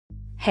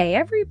Hey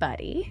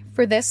everybody!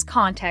 For this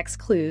Context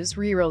Clues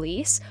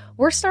re-release,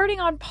 we're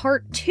starting on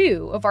part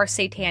 2 of our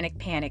Satanic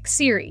Panic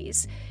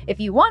series. If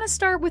you want to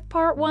start with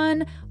part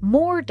 1,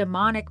 more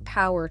demonic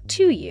power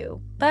to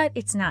you, but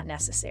it's not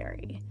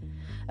necessary.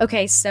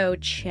 Okay, so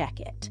check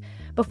it.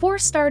 Before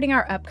starting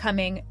our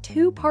upcoming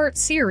 2-part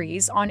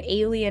series on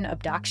alien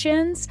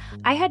abductions,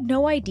 I had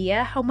no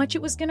idea how much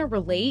it was going to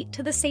relate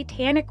to the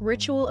satanic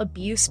ritual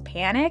abuse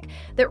panic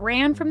that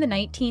ran from the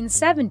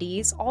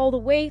 1970s all the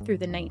way through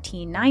the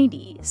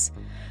 1990s.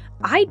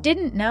 I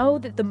didn't know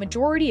that the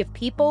majority of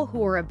people who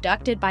were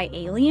abducted by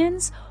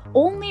aliens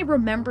only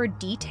remembered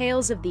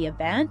details of the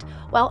event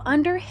while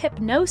under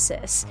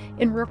hypnosis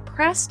in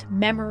repressed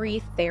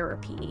memory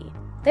therapy.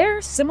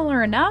 They're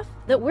similar enough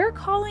that we're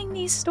calling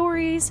these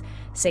stories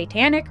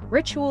Satanic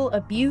Ritual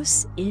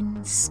Abuse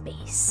in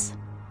Space.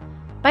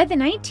 By the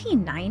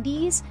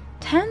 1990s,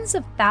 tens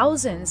of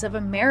thousands of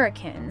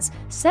Americans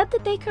said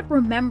that they could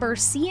remember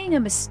seeing a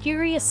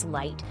mysterious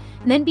light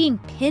and then being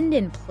pinned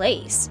in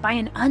place by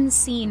an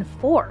unseen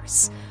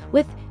force,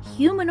 with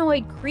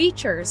humanoid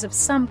creatures of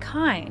some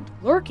kind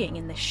lurking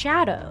in the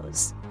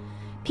shadows.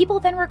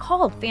 People then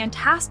recalled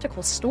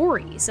fantastical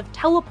stories of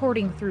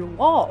teleporting through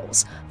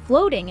walls,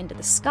 floating into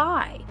the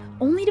sky,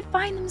 only to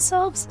find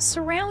themselves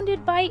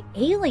surrounded by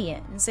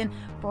aliens in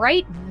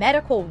bright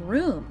medical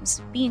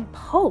rooms, being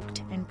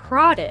poked and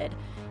prodded,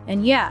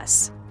 and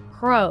yes,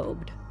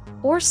 probed.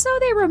 Or so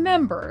they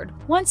remembered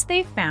once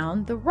they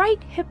found the right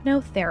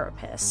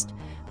hypnotherapist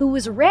who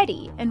was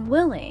ready and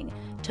willing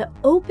to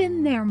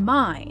open their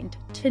mind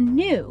to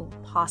new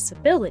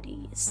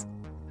possibilities.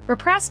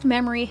 Repressed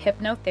memory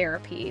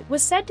hypnotherapy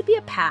was said to be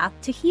a path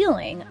to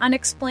healing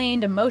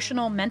unexplained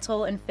emotional,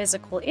 mental, and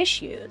physical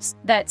issues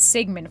that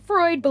Sigmund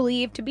Freud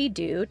believed to be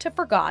due to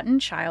forgotten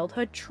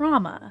childhood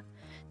trauma.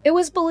 It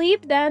was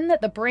believed then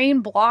that the brain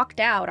blocked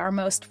out our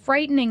most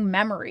frightening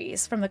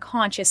memories from the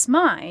conscious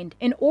mind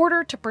in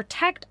order to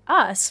protect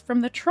us from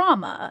the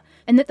trauma,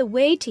 and that the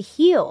way to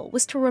heal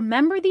was to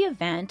remember the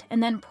event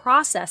and then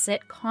process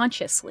it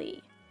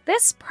consciously.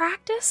 This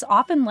practice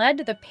often led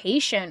to the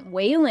patient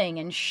wailing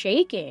and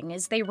shaking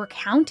as they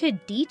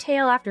recounted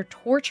detail after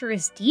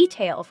torturous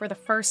detail for the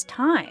first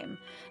time.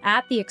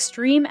 At the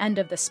extreme end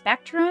of the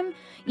spectrum,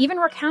 even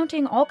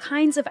recounting all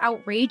kinds of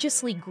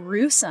outrageously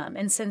gruesome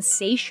and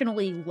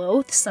sensationally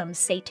loathsome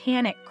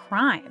satanic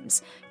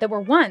crimes that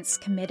were once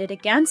committed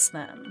against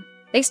them.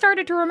 They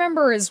started to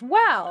remember as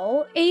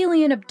well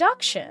alien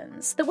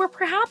abductions that were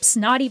perhaps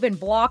not even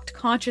blocked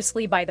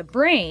consciously by the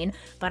brain,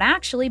 but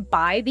actually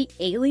by the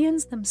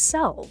aliens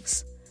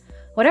themselves.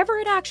 Whatever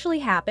had actually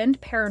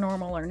happened,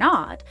 paranormal or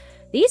not,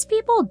 these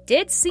people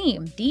did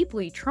seem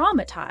deeply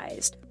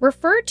traumatized,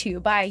 referred to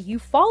by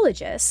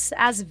ufologists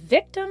as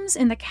victims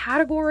in the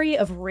category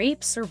of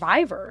rape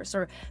survivors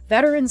or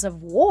veterans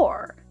of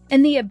war.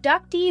 And the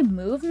abductee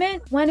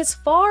movement went as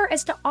far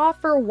as to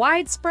offer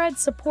widespread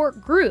support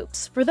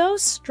groups for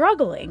those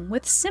struggling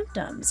with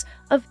symptoms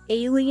of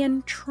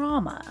alien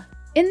trauma.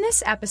 In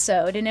this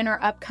episode and in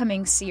our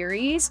upcoming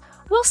series,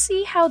 we'll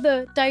see how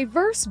the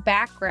diverse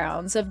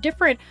backgrounds of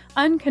different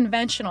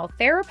unconventional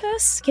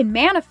therapists can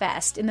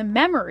manifest in the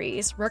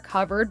memories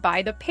recovered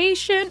by the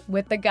patient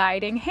with the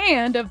guiding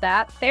hand of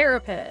that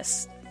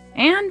therapist.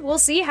 And we'll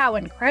see how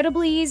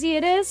incredibly easy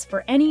it is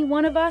for any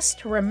one of us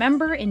to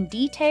remember in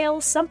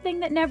detail something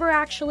that never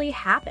actually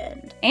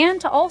happened,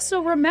 and to also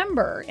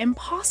remember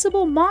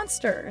impossible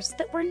monsters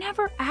that were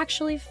never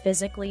actually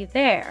physically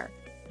there.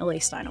 At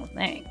least I don't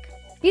think.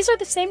 These are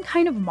the same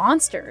kind of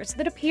monsters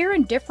that appear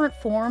in different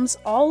forms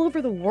all over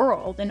the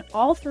world and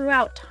all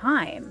throughout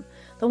time,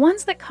 the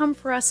ones that come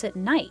for us at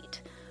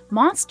night.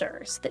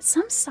 Monsters that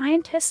some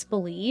scientists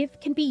believe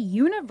can be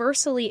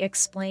universally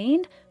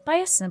explained by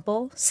a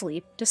simple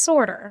sleep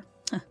disorder.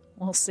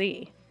 We'll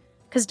see.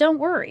 Because don't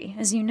worry,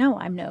 as you know,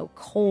 I'm no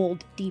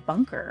cold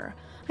debunker.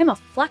 I'm a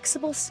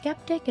flexible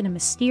skeptic in a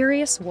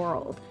mysterious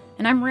world,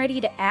 and I'm ready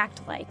to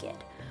act like it,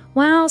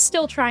 while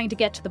still trying to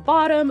get to the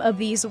bottom of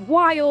these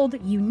wild,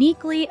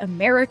 uniquely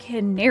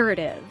American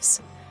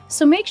narratives.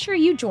 So make sure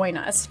you join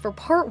us for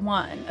part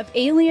 1 of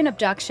Alien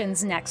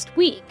Abductions next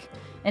week.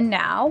 And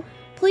now,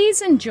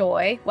 please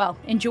enjoy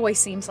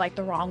seems like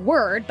the wrong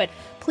word, but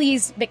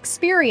please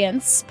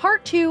experience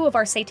part 2 of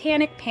our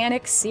Satanic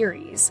Panic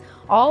series,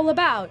 all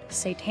about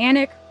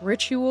satanic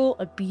ritual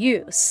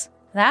abuse.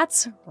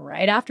 That's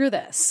right after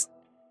this.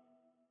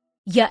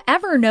 You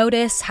ever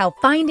notice how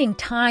finding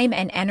time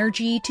and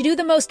energy to do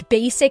the most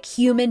basic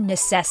human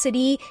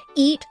necessity,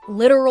 eat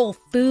literal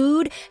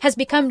food, has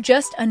become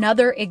just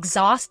another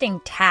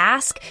exhausting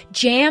task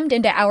jammed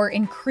into our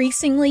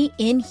increasingly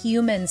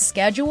inhuman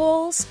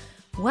schedules?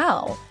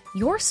 Well,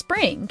 your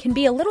spring can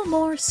be a little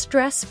more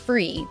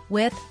stress-free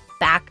with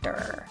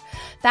Factor.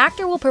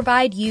 Factor will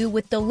provide you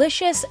with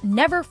delicious,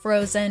 never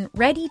frozen,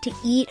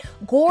 ready-to-eat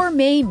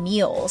gourmet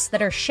meals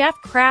that are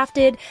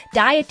chef-crafted,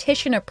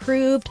 dietitian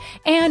approved,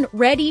 and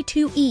ready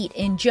to eat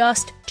in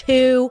just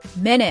 2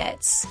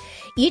 minutes.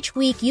 Each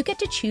week, you get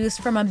to choose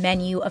from a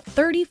menu of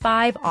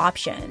 35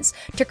 options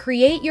to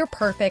create your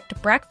perfect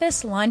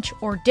breakfast, lunch,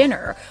 or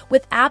dinner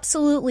with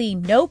absolutely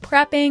no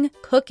prepping,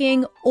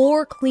 cooking,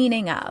 or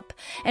cleaning up.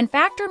 And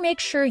Factor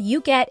makes sure you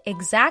get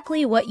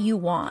exactly what you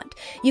want.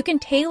 You can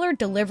tailor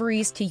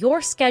deliveries to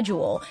your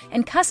schedule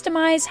and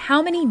customize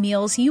how many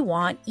meals you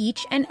want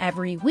each and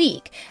every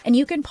week, and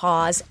you can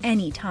pause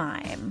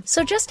anytime.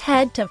 So just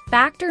head to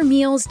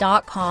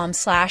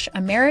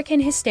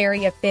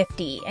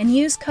factormeals.com/AmericanHysteria50 and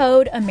use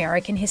code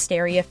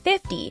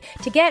AmericanHysteria50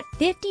 to get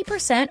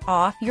 50%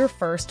 off your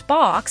first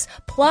box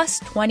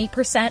plus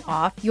 20%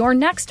 off your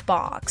next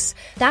box.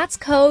 That's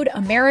code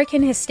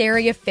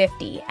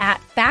AmericanHysteria50 at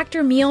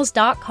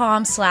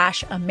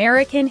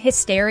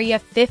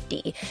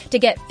factormeals.com/AmericanHysteria50 to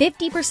get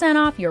 50%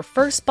 off your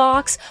first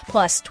box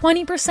plus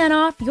 20%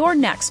 off your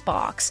next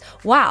box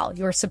while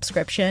your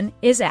subscription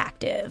is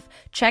active.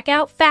 Check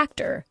out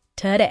Factor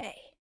today.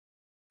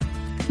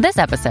 This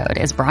episode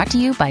is brought to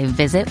you by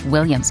Visit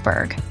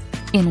Williamsburg.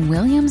 In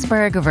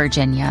Williamsburg,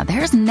 Virginia,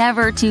 there's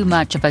never too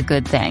much of a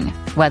good thing.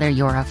 Whether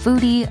you're a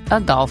foodie, a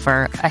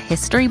golfer, a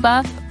history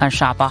buff, a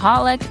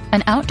shopaholic,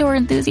 an outdoor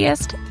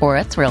enthusiast, or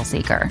a thrill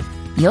seeker,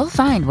 you'll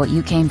find what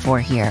you came for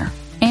here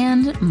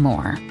and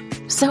more.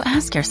 So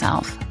ask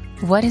yourself,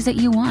 what is it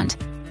you want?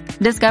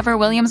 Discover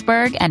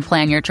Williamsburg and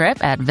plan your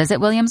trip at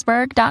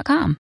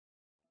visitwilliamsburg.com.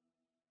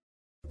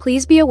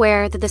 Please be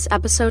aware that this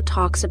episode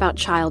talks about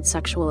child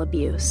sexual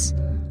abuse.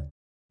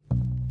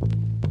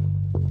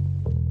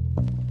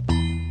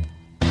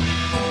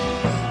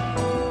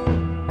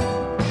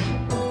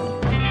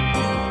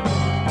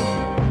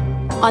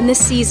 On this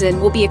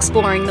season, we'll be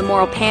exploring the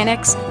moral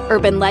panics,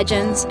 urban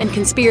legends, and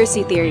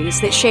conspiracy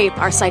theories that shape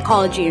our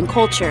psychology and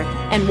culture,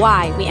 and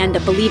why we end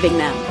up believing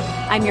them.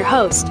 I'm your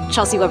host,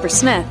 Chelsea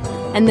Weber-Smith,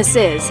 and this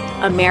is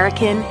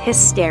American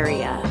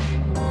Hysteria.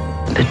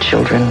 The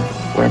children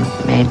were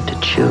made to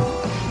chew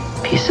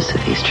pieces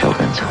of these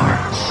children's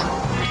hearts.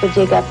 We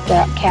dig up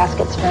the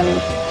caskets from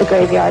the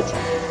graveyards,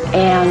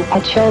 and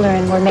our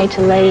children were made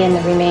to lay in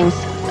the remains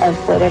of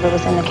whatever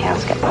was in the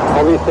casket.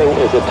 Everything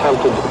is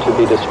attempted to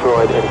be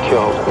destroyed and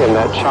killed. In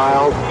that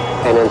child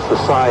and in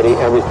society,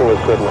 everything is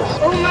goodness.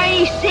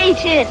 Almighty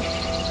Satan,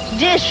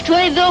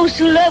 destroy those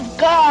who love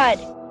God.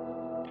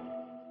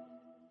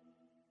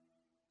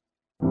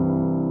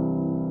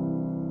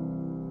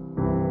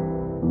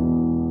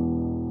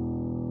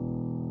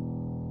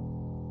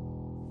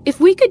 If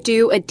we could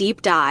do a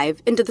deep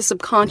dive into the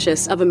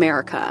subconscious of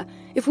America,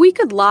 if we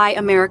could lie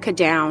America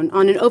down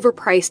on an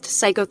overpriced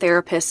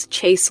psychotherapist's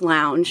Chase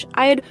lounge,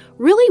 I'd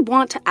really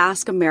want to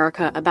ask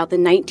America about the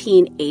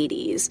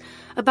 1980s,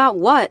 about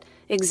what,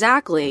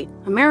 exactly,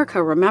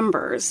 America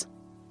remembers.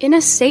 In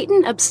a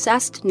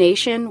Satan-obsessed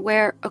nation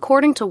where,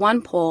 according to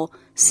one poll,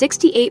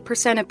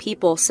 68% of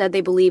people said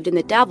they believed in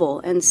the devil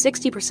and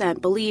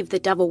 60% believed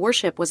that devil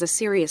worship was a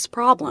serious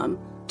problem,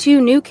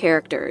 two new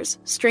characters,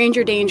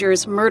 Stranger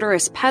Danger's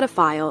murderous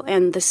pedophile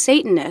and the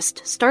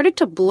Satanist, started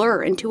to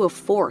blur into a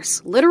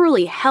force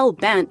literally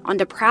hell-bent on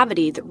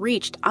depravity that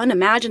reached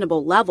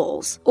unimaginable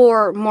levels,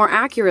 or, more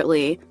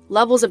accurately,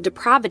 levels of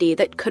depravity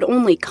that could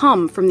only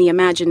come from the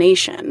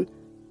imagination.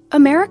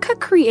 America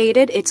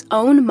created its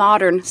own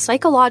modern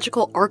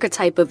psychological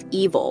archetype of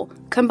evil,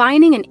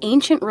 combining an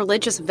ancient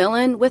religious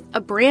villain with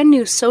a brand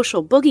new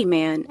social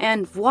boogeyman,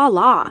 and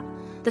voila,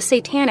 the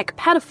satanic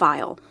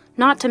pedophile,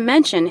 not to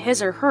mention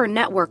his or her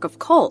network of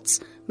cults,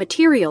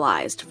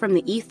 materialized from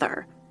the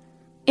ether.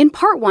 In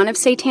part 1 of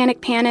Satanic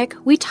Panic,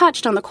 we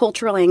touched on the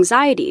cultural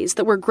anxieties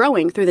that were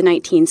growing through the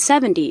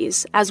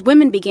 1970s as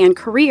women began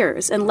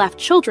careers and left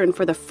children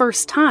for the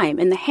first time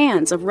in the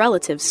hands of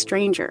relative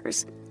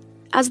strangers.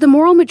 As the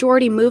moral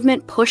majority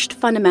movement pushed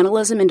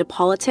fundamentalism into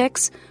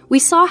politics, we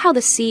saw how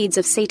the seeds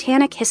of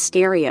satanic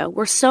hysteria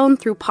were sown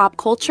through pop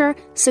culture,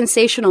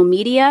 sensational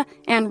media,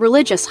 and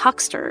religious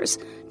hucksters,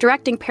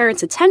 directing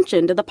parents'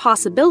 attention to the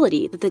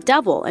possibility that the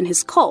devil and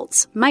his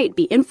cults might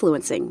be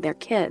influencing their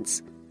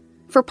kids.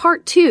 For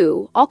part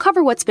 2, I'll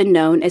cover what's been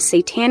known as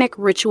satanic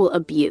ritual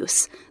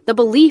abuse, the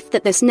belief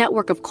that this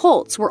network of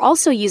cults were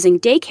also using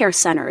daycare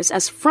centers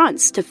as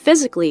fronts to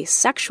physically,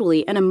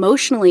 sexually, and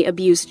emotionally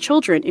abuse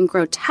children in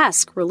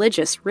grotesque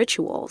religious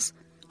rituals.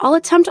 I'll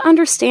attempt to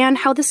understand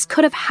how this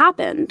could have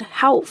happened,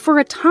 how, for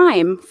a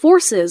time,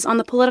 forces on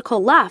the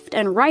political left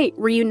and right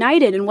were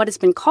united in what has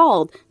been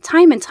called,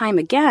 time and time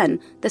again,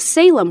 the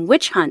Salem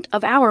witch hunt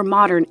of our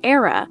modern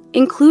era,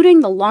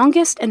 including the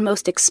longest and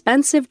most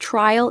expensive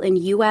trial in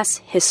U.S.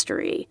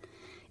 history.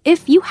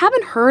 If you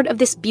haven't heard of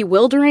this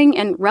bewildering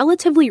and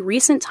relatively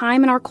recent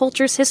time in our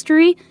culture's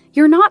history,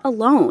 you're not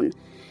alone.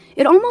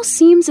 It almost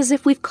seems as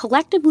if we've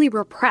collectively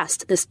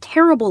repressed this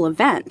terrible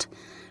event.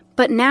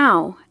 But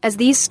now, as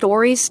these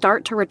stories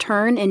start to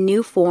return in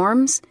new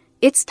forms,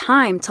 it's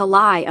time to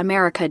lie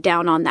America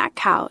down on that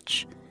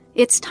couch.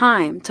 It's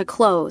time to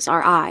close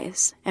our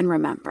eyes and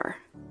remember.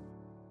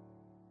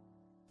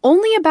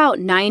 Only about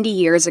 90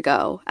 years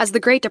ago, as the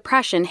Great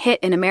Depression hit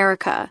in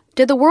America,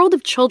 did the world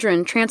of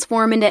children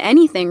transform into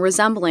anything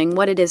resembling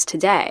what it is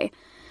today.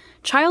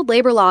 Child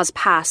labor laws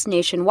passed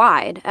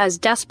nationwide as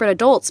desperate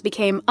adults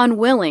became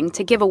unwilling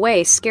to give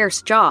away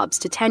scarce jobs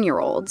to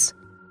 10-year-olds.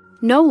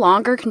 No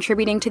longer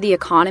contributing to the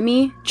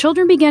economy,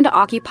 children began to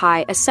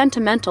occupy a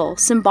sentimental,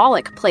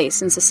 symbolic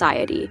place in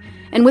society,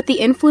 and with the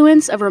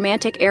influence of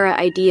Romantic-era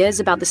ideas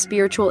about the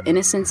spiritual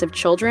innocence of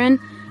children,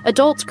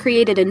 adults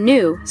created a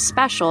new,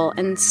 special,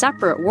 and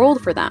separate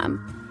world for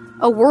them.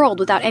 A world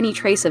without any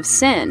trace of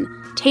sin,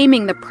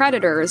 taming the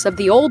predators of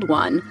the old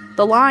one,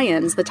 the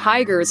lions, the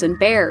tigers, and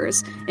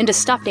bears, into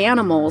stuffed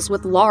animals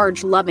with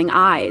large, loving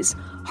eyes,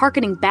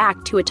 hearkening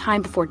back to a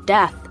time before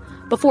death,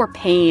 before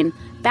pain,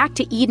 back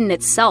to Eden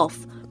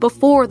itself,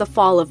 before the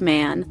fall of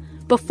man,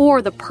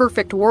 before the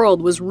perfect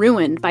world was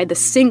ruined by the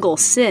single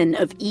sin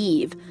of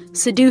Eve,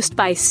 seduced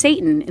by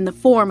Satan in the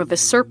form of a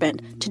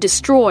serpent to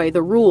destroy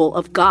the rule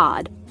of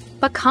God.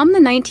 But come the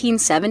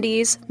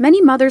 1970s,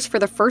 many mothers for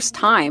the first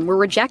time were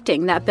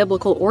rejecting that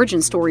biblical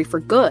origin story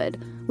for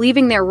good,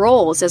 leaving their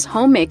roles as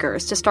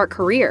homemakers to start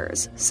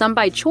careers, some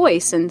by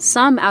choice and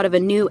some out of a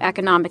new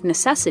economic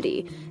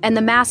necessity, and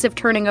the massive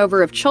turning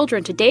over of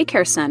children to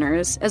daycare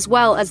centers, as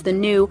well as the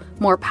new,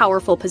 more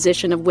powerful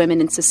position of women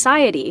in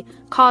society,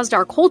 caused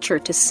our culture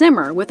to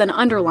simmer with an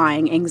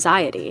underlying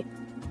anxiety.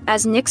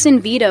 As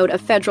Nixon vetoed a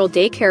federal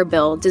daycare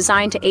bill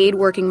designed to aid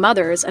working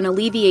mothers and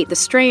alleviate the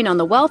strain on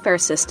the welfare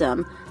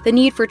system, the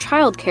need for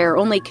childcare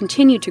only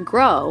continued to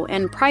grow,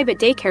 and private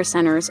daycare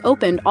centers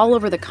opened all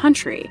over the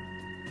country.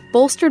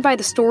 Bolstered by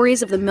the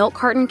stories of the milk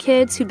carton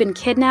kids who'd been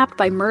kidnapped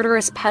by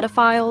murderous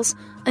pedophiles,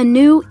 a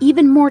new,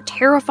 even more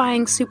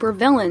terrifying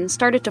supervillain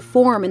started to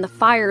form in the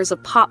fires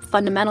of pop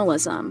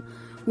fundamentalism,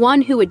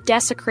 one who would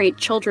desecrate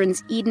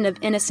children's Eden of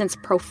innocence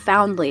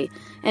profoundly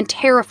and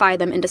terrify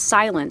them into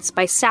silence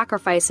by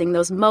sacrificing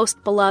those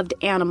most beloved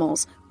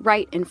animals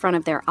right in front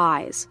of their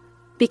eyes.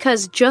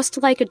 Because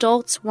just like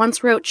adults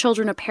once wrote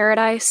Children of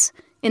Paradise,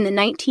 in the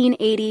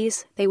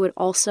 1980s, they would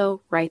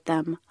also write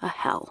them a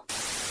hell.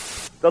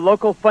 The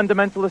local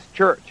fundamentalist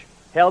church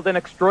held an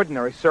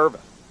extraordinary service.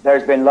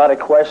 There's been a lot of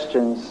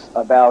questions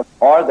about,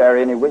 are there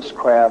any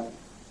witchcraft,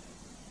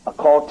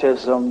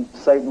 occultism,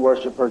 Satan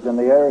worshipers in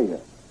the area?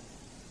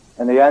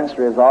 And the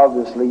answer is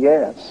obviously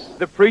yes.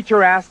 The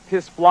preacher asked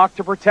his flock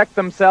to protect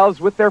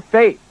themselves with their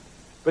faith,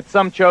 but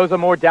some chose a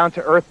more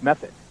down-to-earth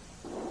method.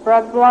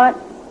 Brother Blunt,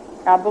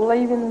 I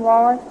believe in the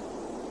Lord,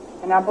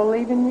 and I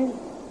believe in you,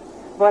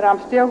 but I'm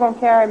still going to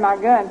carry my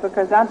gun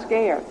because I'm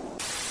scared.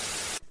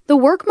 The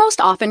work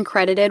most often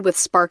credited with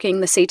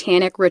sparking the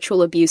satanic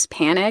ritual abuse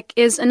panic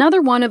is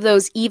another one of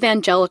those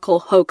evangelical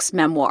hoax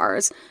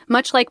memoirs,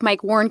 much like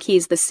Mike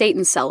Warnke's The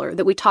Satan Seller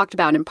that we talked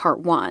about in Part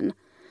 1.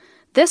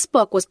 This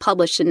book was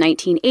published in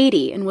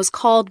 1980 and was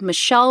called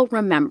Michelle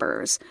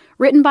Remembers,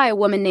 written by a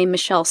woman named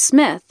Michelle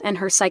Smith and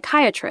her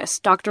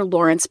psychiatrist, Dr.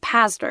 Lawrence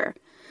Pazder.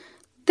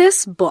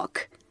 This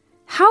book.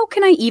 How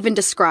can I even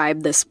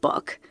describe this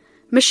book?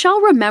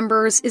 Michelle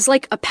Remembers is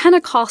like a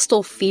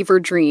Pentecostal fever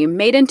dream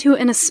made into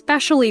an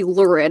especially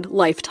lurid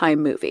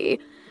Lifetime movie.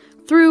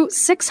 Through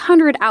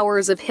 600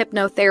 hours of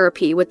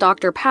hypnotherapy with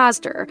Dr.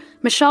 Pazder,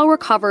 Michelle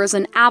recovers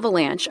an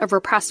avalanche of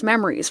repressed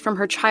memories from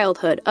her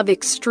childhood of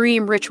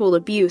extreme ritual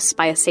abuse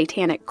by a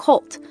satanic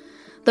cult.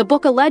 The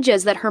book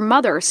alleges that her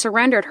mother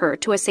surrendered her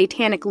to a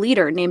satanic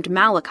leader named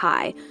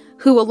Malachi,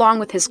 who, along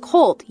with his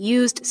cult,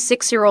 used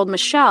 6-year-old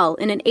Michelle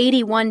in an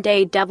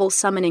 81-day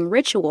devil-summoning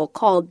ritual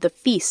called the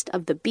Feast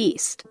of the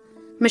Beast.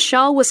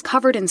 Michelle was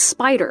covered in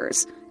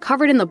spiders,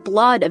 covered in the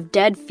blood of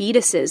dead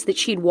fetuses that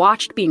she'd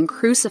watched being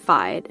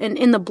crucified, and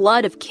in the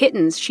blood of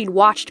kittens she'd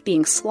watched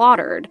being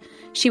slaughtered.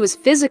 She was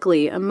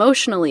physically,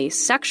 emotionally,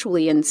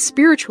 sexually, and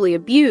spiritually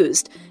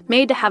abused,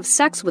 made to have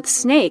sex with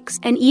snakes,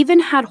 and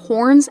even had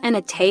horns and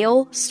a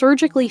tail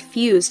surgically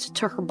fused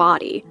to her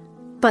body.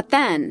 But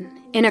then,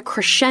 in a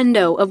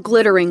crescendo of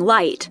glittering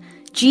light,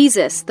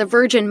 Jesus, the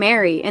Virgin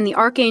Mary, and the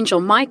Archangel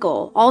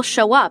Michael all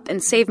show up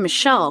and save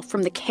Michelle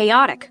from the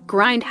chaotic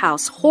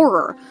grindhouse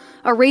horror,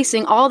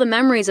 erasing all the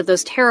memories of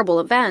those terrible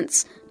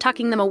events,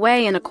 tucking them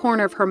away in a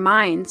corner of her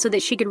mind so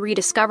that she could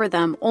rediscover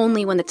them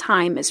only when the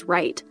time is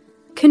right.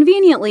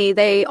 Conveniently,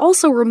 they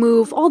also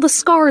remove all the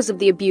scars of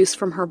the abuse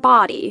from her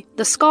body,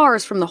 the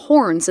scars from the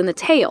horns and the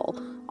tail,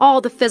 all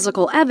the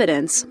physical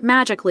evidence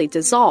magically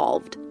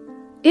dissolved.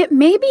 It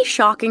may be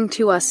shocking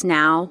to us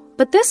now,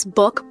 but this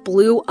book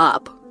blew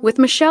up, with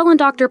Michelle and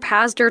Dr.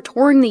 Pazder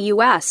touring the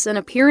US and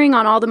appearing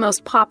on all the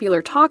most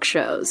popular talk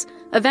shows,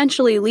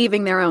 eventually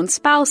leaving their own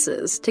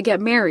spouses to get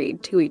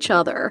married to each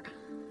other.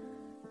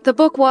 The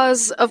book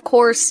was, of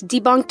course,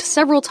 debunked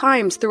several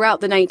times throughout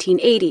the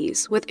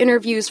 1980s, with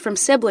interviews from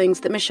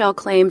siblings that Michelle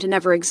claimed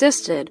never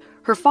existed,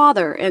 her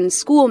father, and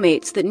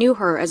schoolmates that knew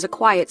her as a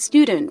quiet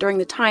student during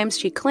the times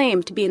she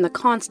claimed to be in the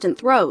constant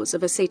throes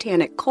of a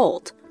satanic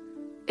cult.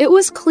 It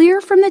was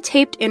clear from the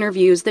taped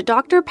interviews that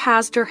Dr.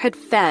 Pazder had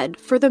fed,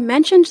 for the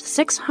mentioned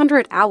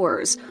 600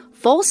 hours,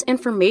 false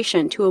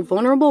information to a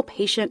vulnerable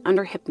patient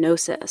under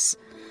hypnosis.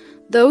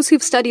 Those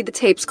who've studied the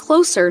tapes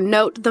closer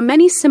note the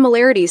many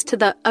similarities to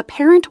the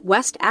apparent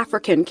West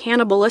African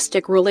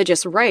cannibalistic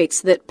religious rites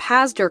that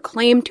Pazder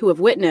claimed to have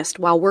witnessed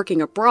while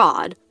working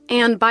abroad,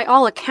 and by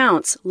all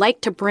accounts,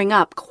 liked to bring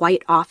up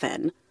quite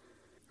often.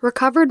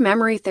 Recovered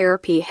memory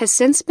therapy has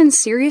since been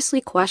seriously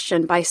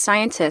questioned by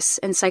scientists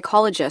and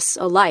psychologists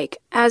alike,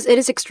 as it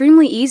is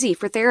extremely easy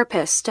for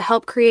therapists to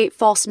help create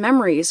false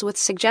memories with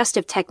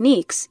suggestive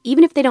techniques,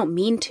 even if they don't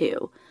mean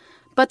to.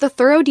 But the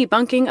thorough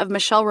debunking of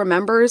Michelle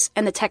Remembers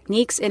and the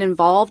techniques it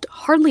involved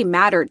hardly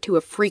mattered to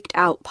a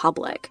freaked-out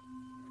public.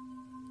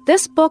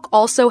 This book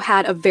also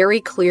had a very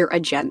clear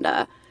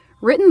agenda.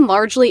 Written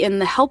largely in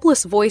the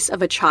helpless voice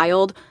of a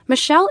child,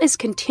 Michelle is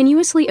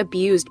continuously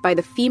abused by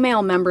the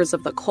female members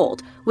of the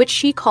cult, which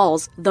she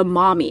calls the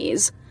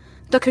mommies.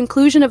 The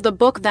conclusion of the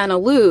book then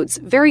alludes,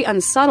 very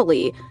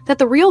unsubtly, that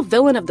the real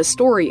villain of the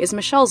story is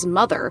Michelle's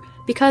mother,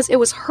 because it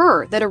was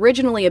her that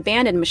originally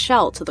abandoned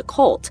Michelle to the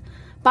cult.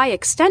 By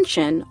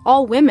extension,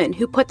 all women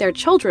who put their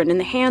children in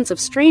the hands of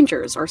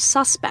strangers are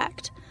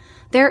suspect.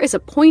 There is a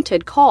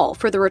pointed call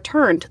for the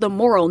return to the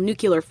moral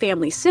nuclear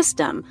family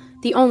system,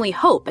 the only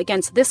hope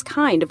against this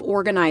kind of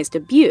organized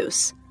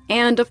abuse.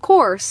 And, of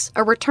course,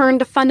 a return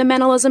to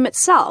fundamentalism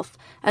itself,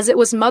 as it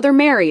was Mother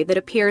Mary that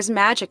appears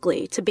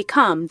magically to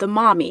become the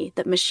mommy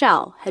that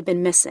Michelle had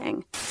been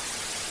missing.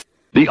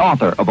 The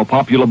author of a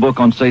popular book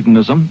on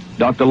Satanism,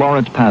 Dr.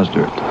 Lawrence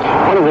Pazder.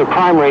 One of their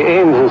primary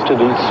aims is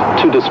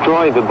to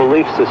destroy the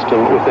belief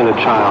system within a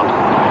child,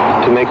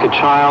 to make a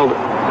child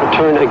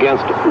turn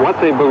against what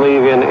they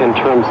believe in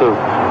terms of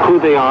who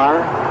they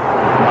are,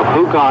 of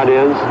who God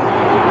is,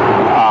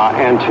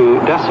 and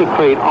to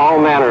desecrate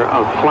all manner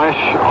of flesh,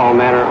 all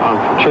manner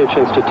of church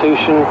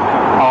institution,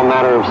 all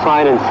manner of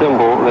sign and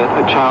symbol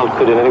that a child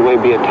could in any way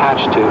be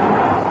attached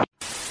to.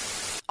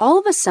 All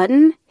of a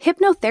sudden,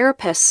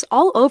 hypnotherapists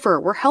all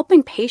over were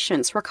helping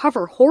patients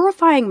recover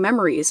horrifying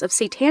memories of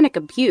satanic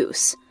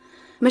abuse.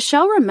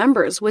 Michelle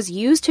Remembers was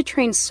used to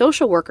train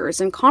social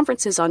workers in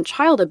conferences on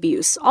child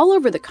abuse all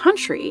over the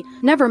country,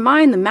 never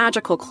mind the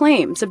magical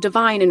claims of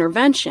divine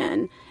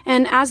intervention.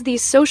 And as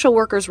these social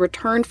workers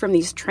returned from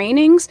these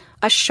trainings,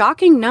 a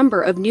shocking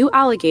number of new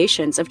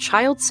allegations of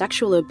child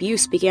sexual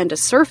abuse began to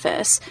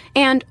surface,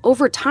 and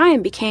over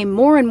time became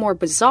more and more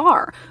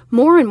bizarre,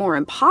 more and more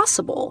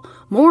impossible,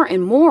 more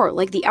and more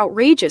like the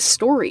outrageous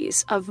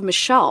stories of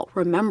Michelle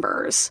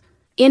Remembers.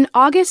 In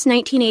August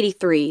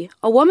 1983,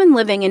 a woman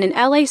living in an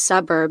LA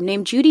suburb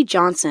named Judy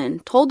Johnson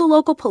told the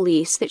local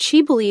police that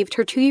she believed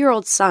her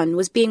 2-year-old son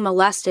was being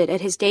molested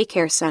at his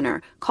daycare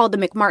center, called the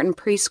McMartin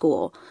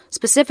Preschool,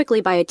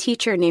 specifically by a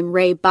teacher named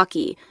Ray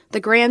Bucky,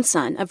 the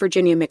grandson of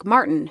Virginia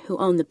McMartin, who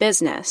owned the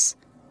business.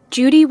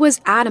 Judy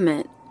was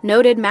adamant,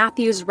 noted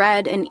Matthew's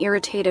red and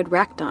irritated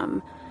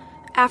rectum.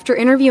 After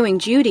interviewing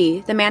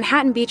Judy, the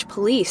Manhattan Beach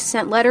police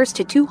sent letters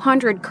to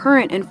 200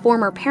 current and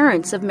former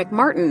parents of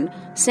McMartin,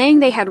 saying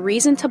they had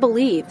reason to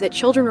believe that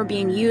children were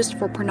being used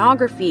for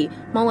pornography,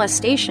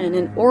 molestation,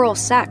 and oral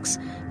sex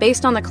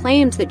based on the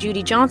claims that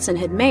Judy Johnson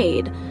had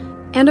made.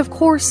 And of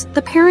course,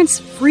 the parents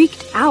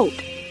freaked out.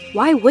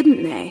 Why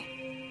wouldn't they?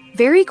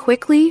 Very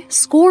quickly,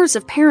 scores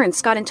of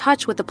parents got in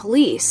touch with the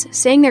police,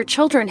 saying their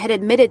children had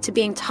admitted to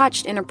being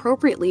touched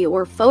inappropriately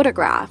or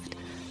photographed.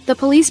 The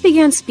police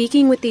began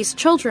speaking with these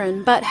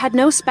children, but had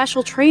no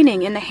special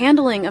training in the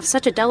handling of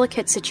such a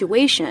delicate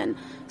situation,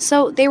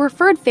 so they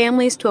referred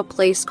families to a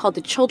place called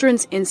the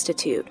Children's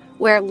Institute,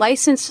 where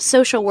licensed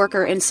social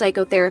worker and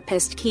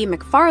psychotherapist Kee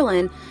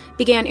McFarland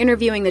began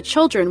interviewing the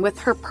children with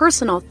her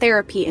personal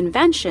therapy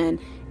invention,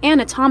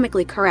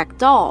 anatomically correct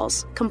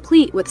dolls,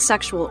 complete with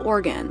sexual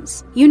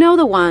organs. You know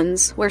the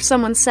ones where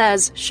someone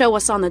says, "Show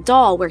us on the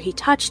doll where he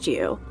touched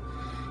you."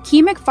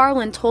 Kee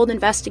McFarland told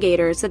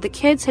investigators that the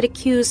kids had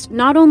accused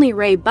not only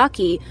Ray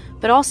Bucky,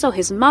 but also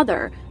his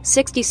mother,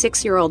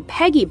 66-year-old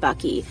Peggy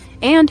Bucky,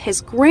 and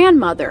his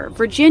grandmother,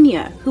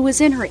 Virginia, who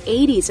was in her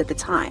 80s at the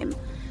time.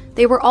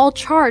 They were all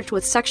charged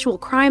with sexual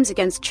crimes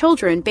against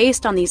children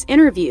based on these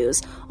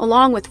interviews,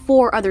 along with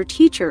 4 other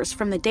teachers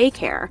from the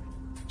daycare.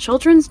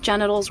 Children's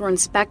genitals were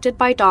inspected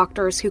by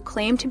doctors who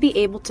claimed to be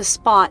able to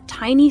spot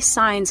tiny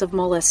signs of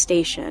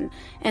molestation,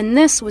 and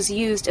this was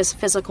used as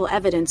physical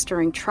evidence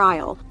during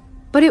trial.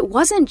 But it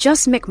wasn't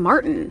just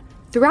McMartin.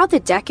 Throughout the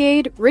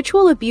decade,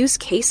 ritual abuse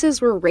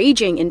cases were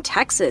raging in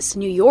Texas,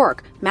 New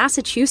York,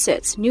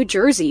 Massachusetts, New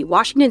Jersey,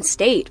 Washington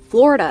State,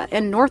 Florida,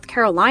 and North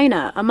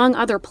Carolina, among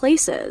other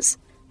places.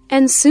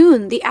 And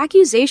soon, the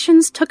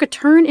accusations took a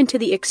turn into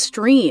the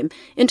extreme,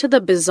 into the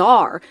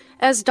bizarre,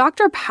 as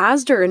Dr.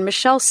 Pazder and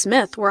Michelle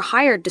Smith were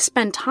hired to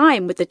spend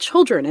time with the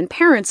children and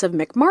parents of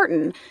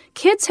McMartin.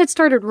 Kids had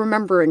started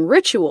remembering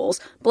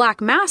rituals,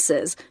 black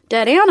masses,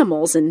 dead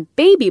animals, and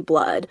baby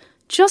blood,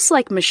 just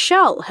like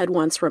Michelle had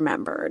once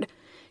remembered.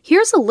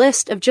 Here's a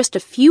list of just a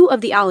few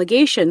of the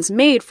allegations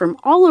made from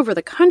all over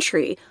the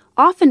country,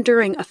 often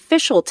during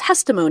official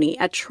testimony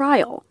at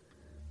trial.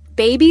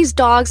 Babies,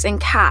 dogs,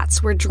 and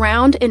cats were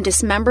drowned and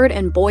dismembered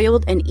and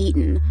boiled and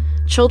eaten.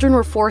 Children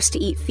were forced to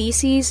eat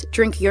feces,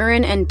 drink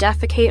urine, and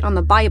defecate on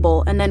the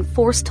Bible, and then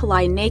forced to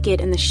lie naked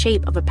in the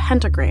shape of a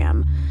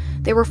pentagram.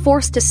 They were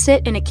forced to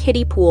sit in a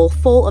kiddie pool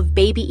full of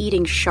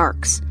baby-eating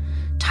sharks.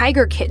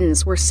 Tiger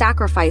kittens were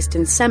sacrificed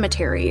in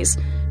cemeteries.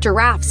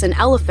 Giraffes and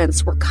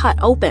elephants were cut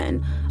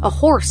open. A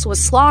horse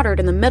was slaughtered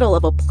in the middle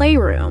of a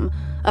playroom.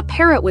 A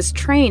parrot was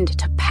trained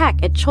to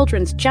peck at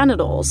children's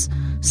genitals.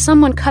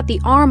 Someone cut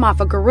the arm off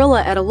a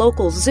gorilla at a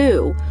local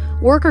zoo.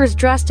 Workers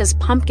dressed as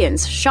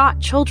pumpkins shot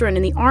children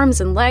in the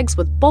arms and legs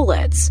with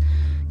bullets.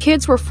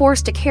 Kids were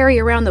forced to carry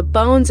around the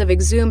bones of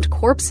exhumed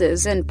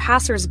corpses, and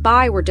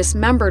passers-by were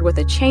dismembered with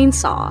a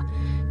chainsaw.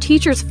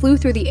 Teachers flew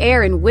through the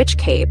air in witch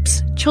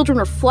capes. Children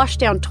were flushed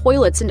down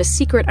toilets into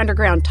secret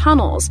underground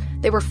tunnels.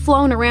 They were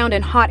flown around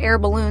in hot air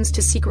balloons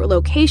to secret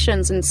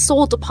locations and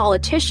sold to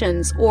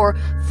politicians, or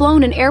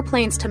flown in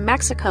airplanes to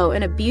Mexico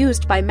and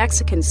abused by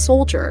Mexican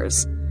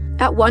soldiers.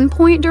 At one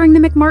point during the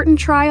McMartin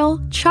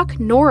trial, Chuck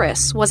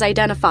Norris was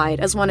identified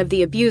as one of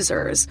the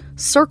abusers,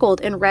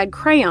 circled in red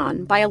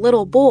crayon by a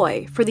little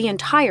boy for the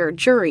entire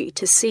jury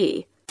to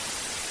see.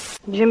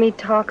 Jimmy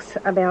talks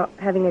about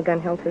having a gun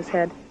held to his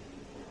head,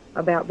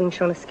 about being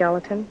shown a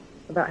skeleton,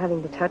 about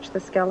having to touch the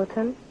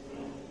skeleton.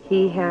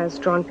 He has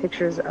drawn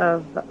pictures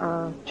of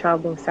a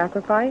child being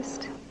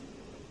sacrificed.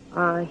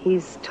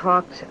 He's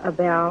talked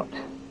about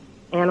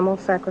animal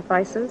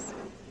sacrifices.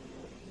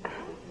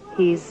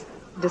 He's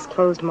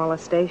disclosed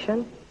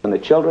molestation. When the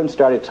children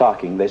started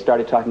talking, they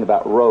started talking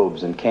about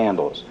robes and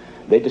candles.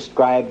 They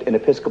described an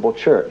Episcopal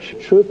church. The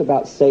truth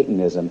about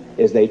Satanism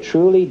is they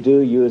truly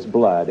do use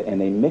blood,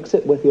 and they mix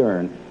it with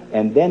urine,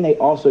 and then they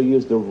also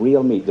use the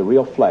real meat, the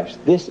real flesh.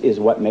 This is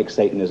what makes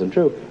Satanism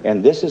true.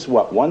 And this is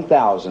what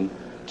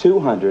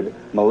 1,200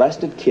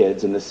 molested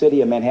kids in the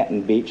city of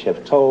Manhattan Beach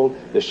have told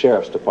the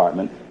sheriff's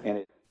department.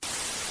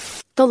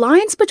 The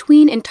lines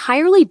between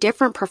entirely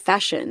different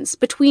professions,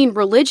 between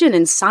religion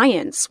and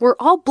science, were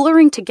all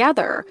blurring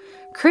together.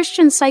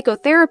 Christian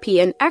psychotherapy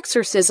and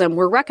exorcism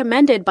were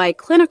recommended by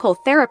clinical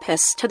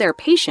therapists to their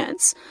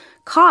patients.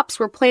 Cops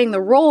were playing the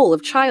role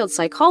of child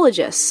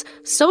psychologists.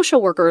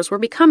 Social workers were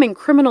becoming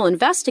criminal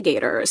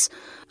investigators.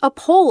 A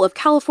poll of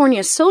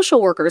California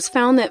social workers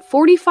found that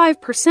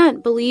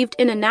 45% believed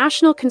in a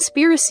national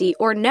conspiracy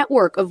or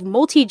network of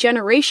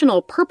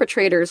multi-generational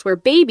perpetrators where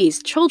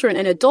babies, children,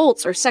 and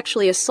adults are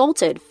sexually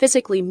assaulted,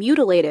 physically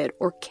mutilated,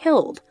 or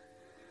killed.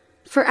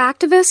 For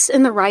activists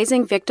in the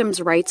rising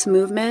victims' rights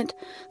movement,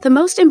 the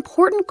most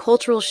important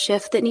cultural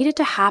shift that needed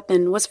to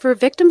happen was for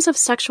victims of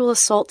sexual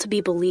assault to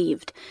be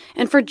believed,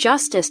 and for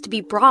justice to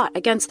be brought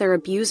against their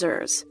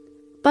abusers.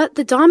 But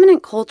the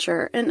dominant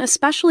culture, and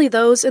especially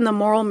those in the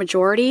moral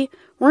majority,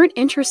 weren't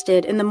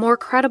interested in the more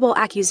credible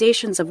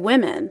accusations of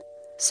women.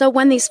 So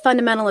when these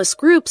fundamentalist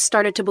groups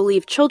started to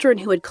believe children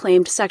who had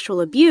claimed sexual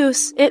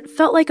abuse, it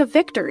felt like a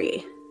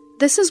victory.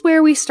 This is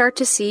where we start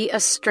to see a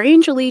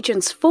strange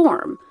allegiance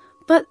form.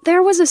 But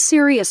there was a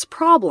serious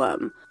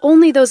problem.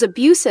 Only those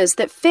abuses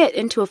that fit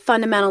into a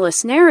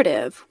fundamentalist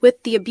narrative,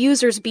 with the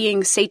abusers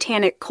being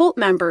satanic cult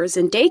members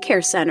in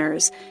daycare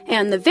centers,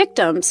 and the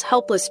victims,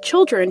 helpless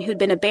children who'd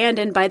been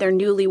abandoned by their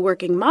newly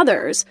working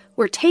mothers,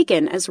 were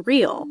taken as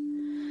real.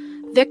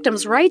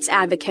 Victims' rights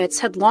advocates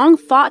had long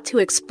fought to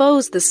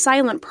expose the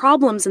silent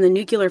problems in the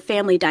nuclear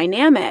family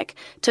dynamic,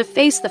 to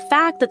face the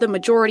fact that the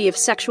majority of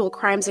sexual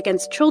crimes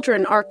against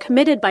children are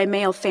committed by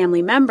male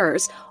family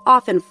members,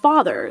 often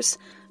fathers.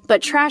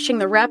 But trashing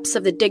the reps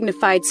of the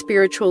dignified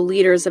spiritual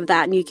leaders of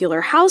that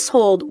nuclear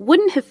household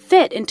wouldn't have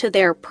fit into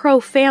their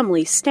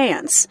pro-family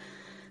stance.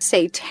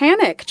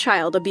 Satanic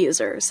child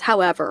abusers,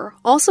 however,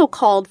 also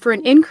called for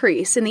an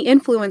increase in the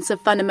influence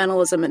of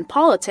fundamentalism in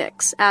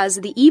politics, as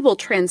the evil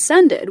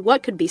transcended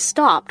what could be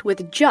stopped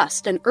with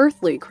just an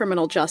earthly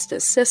criminal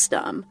justice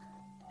system.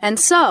 And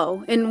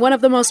so, in one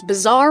of the most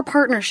bizarre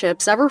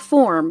partnerships ever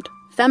formed,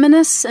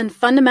 feminists and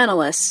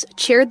fundamentalists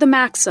cheered the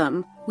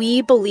maxim,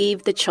 "We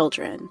believe the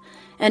children."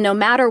 And no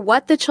matter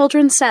what the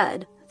children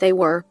said, they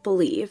were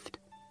believed.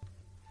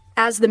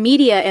 As the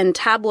media and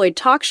tabloid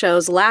talk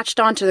shows latched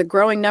onto the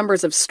growing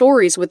numbers of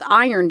stories with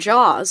iron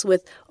jaws,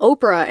 with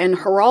Oprah and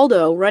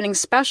Geraldo running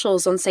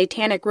specials on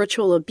satanic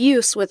ritual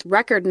abuse with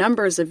record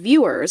numbers of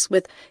viewers,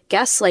 with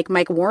guests like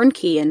Mike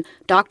Warnke and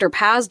Dr.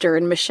 Pazder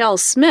and Michelle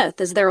Smith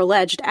as their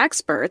alleged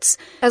experts,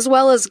 as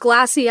well as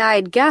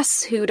glassy-eyed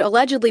guests who'd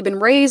allegedly been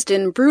raised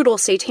in brutal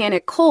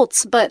satanic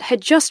cults but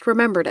had just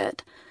remembered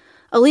it.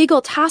 A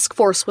legal task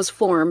force was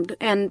formed,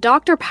 and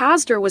Dr.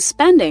 Pazder was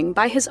spending,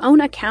 by his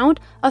own account,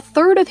 a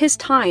third of his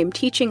time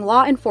teaching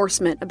law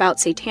enforcement about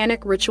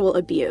satanic ritual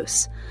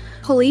abuse.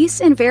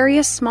 Police in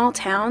various small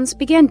towns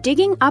began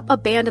digging up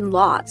abandoned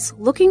lots,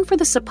 looking for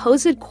the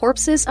supposed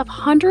corpses of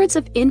hundreds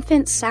of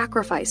infant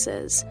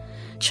sacrifices.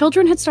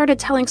 Children had started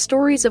telling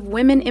stories of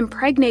women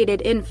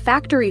impregnated in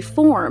factory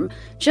form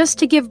just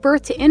to give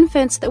birth to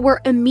infants that were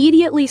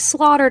immediately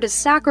slaughtered as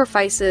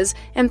sacrifices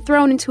and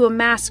thrown into a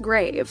mass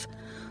grave.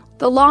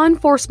 The Law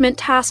Enforcement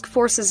Task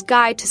Force's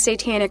Guide to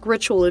Satanic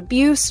Ritual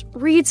Abuse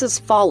reads as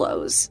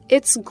follows.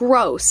 It's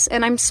gross,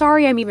 and I'm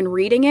sorry I'm even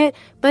reading it,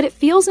 but it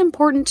feels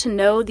important to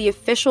know the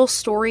official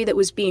story that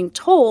was being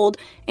told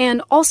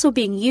and also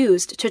being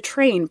used to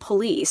train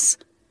police.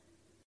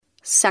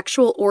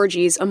 Sexual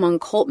orgies among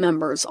cult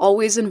members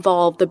always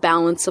involve the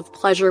balance of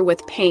pleasure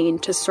with pain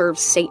to serve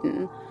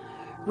Satan.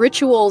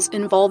 Rituals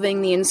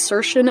involving the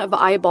insertion of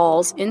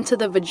eyeballs into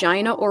the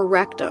vagina or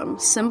rectum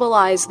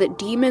symbolize that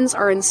demons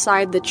are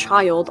inside the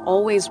child,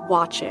 always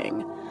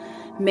watching.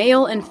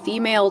 Male and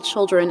female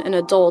children and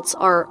adults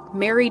are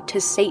married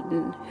to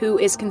Satan, who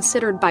is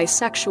considered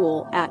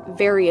bisexual at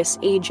various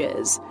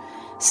ages.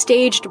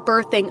 Staged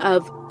birthing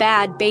of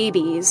bad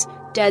babies,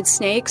 dead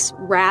snakes,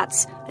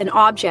 rats, and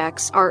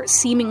objects are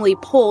seemingly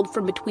pulled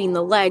from between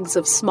the legs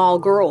of small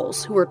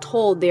girls who are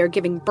told they are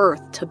giving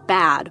birth to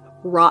bad,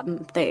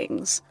 rotten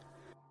things.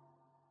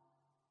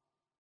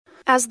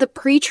 As the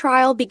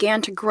pre-trial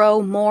began to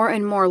grow more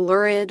and more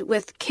lurid,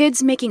 with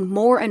kids making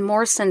more and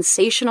more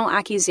sensational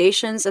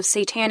accusations of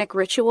satanic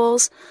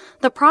rituals,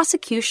 the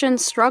prosecution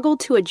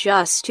struggled to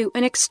adjust to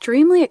an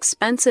extremely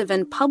expensive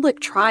and public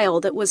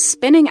trial that was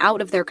spinning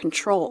out of their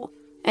control.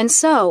 And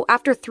so,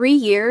 after 3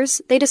 years,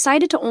 they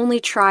decided to only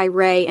try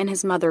Ray and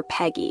his mother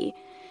Peggy.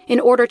 In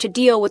order to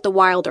deal with the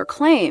wilder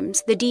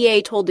claims, the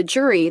DA told the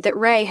jury that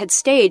Ray had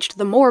staged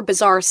the more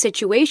bizarre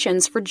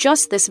situations for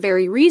just this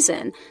very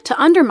reason,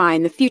 to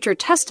undermine the future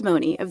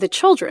testimony of the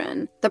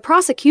children. The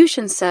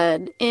prosecution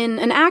said, in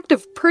an act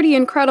of pretty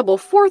incredible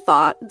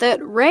forethought,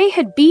 that Ray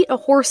had beat a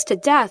horse to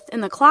death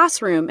in the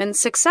classroom and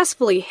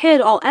successfully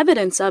hid all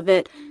evidence of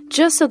it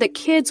just so that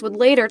kids would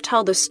later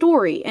tell the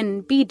story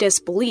and be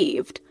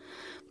disbelieved.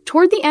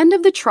 Toward the end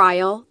of the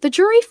trial, the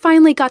jury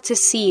finally got to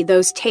see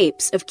those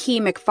tapes of Kee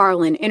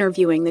MacFarlane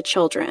interviewing the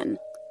children.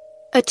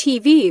 A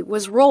TV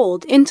was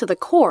rolled into the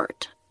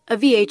court, a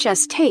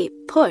VHS tape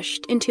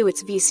pushed into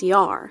its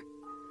VCR.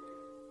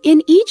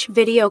 In each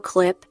video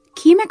clip,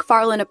 Kee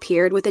MacFarlane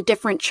appeared with a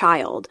different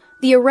child,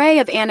 the array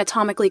of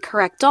anatomically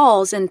correct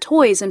dolls and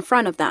toys in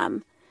front of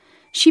them.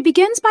 She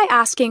begins by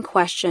asking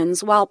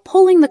questions while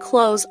pulling the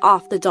clothes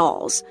off the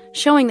dolls,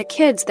 showing the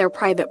kids their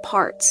private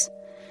parts.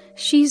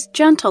 She's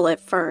gentle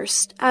at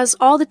first, as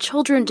all the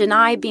children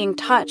deny being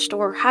touched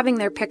or having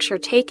their picture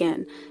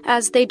taken,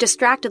 as they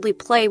distractedly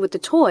play with the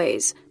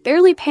toys,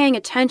 barely paying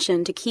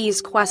attention to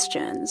Kee's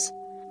questions.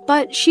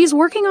 But she's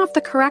working off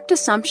the correct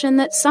assumption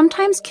that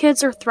sometimes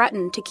kids are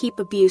threatened to keep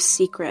abuse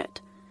secret.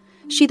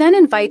 She then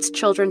invites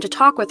children to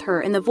talk with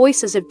her in the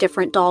voices of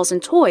different dolls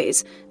and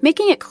toys,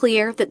 making it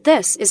clear that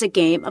this is a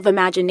game of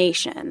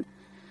imagination.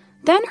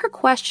 Then her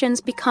questions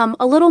become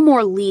a little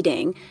more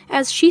leading,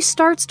 as she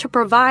starts to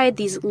provide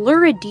these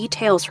lurid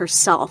details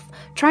herself,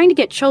 trying to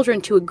get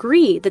children to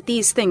agree that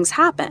these things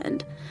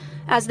happened.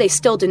 As they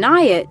still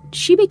deny it,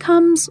 she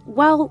becomes,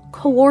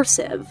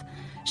 coercive.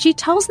 She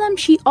tells them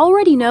she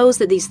already knows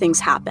that these things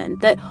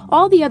happened, that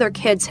all the other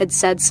kids had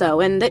said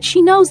so, and that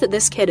she knows that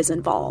this kid is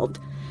involved.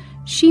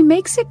 She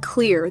makes it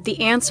clear the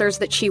answers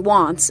that she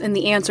wants and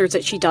the answers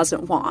that she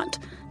doesn't want.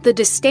 The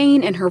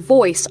disdain in her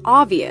voice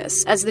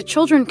obvious as the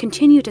children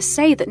continue to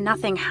say that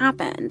nothing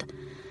happened.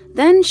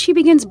 Then she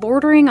begins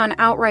bordering on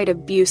outright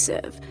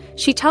abusive.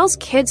 She tells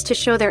kids to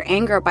show their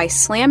anger by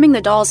slamming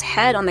the doll's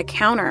head on the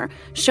counter,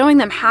 showing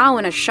them how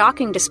in a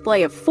shocking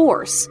display of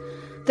force.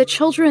 The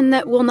children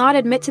that will not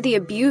admit to the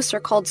abuse are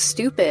called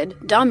stupid,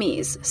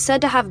 dummies,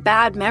 said to have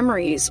bad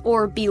memories,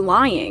 or be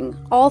lying,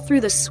 all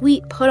through the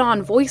sweet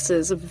put-on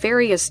voices of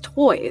various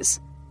toys.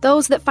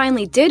 Those that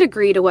finally did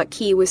agree to what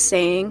Kee was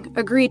saying,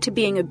 agreed to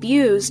being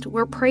abused,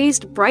 were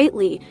praised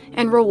brightly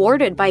and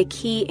rewarded by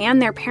Kee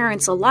and their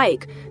parents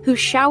alike, who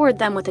showered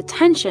them with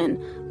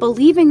attention,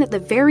 believing that the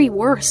very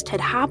worst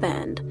had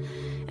happened.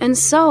 And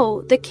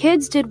so, the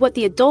kids did what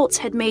the adults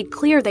had made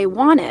clear they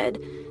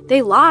wanted.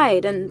 They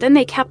lied, and then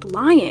they kept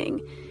lying.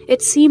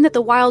 It seemed that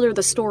the wilder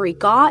the story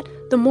got,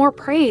 the more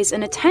praise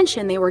and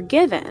attention they were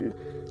given.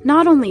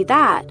 Not only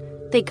that,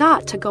 they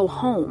got to go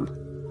home.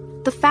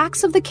 The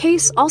facts of the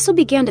case also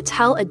began to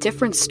tell a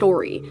different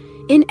story.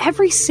 In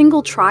every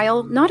single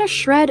trial, not a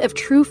shred of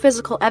true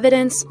physical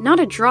evidence,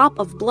 not a drop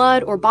of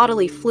blood or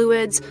bodily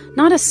fluids,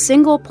 not a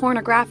single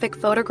pornographic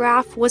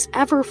photograph was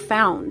ever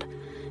found.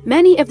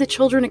 Many of the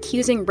children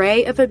accusing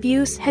Ray of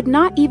abuse had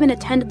not even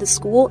attended the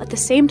school at the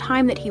same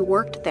time that he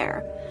worked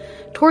there.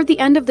 Toward the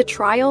end of the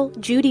trial,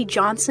 Judy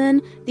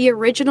Johnson, the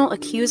original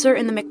accuser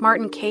in the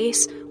McMartin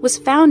case, was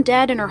found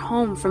dead in her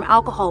home from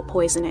alcohol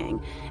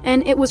poisoning,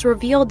 and it was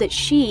revealed that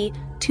she,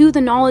 to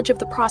the knowledge of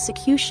the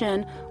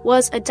prosecution,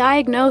 was a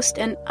diagnosed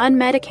and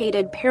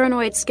unmedicated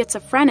paranoid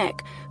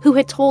schizophrenic who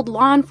had told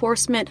law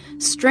enforcement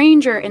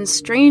stranger and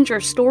stranger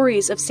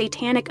stories of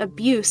satanic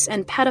abuse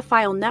and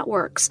pedophile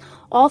networks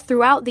all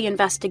throughout the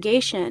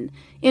investigation,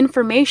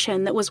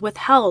 information that was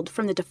withheld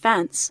from the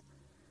defense.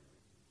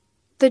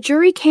 The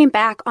jury came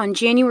back on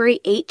January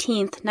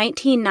 18,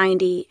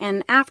 1990,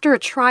 and after a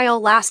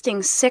trial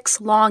lasting 6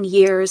 long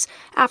years,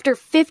 after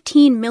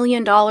 $15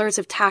 million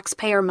of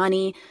taxpayer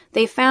money,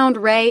 they found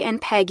Ray and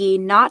Peggy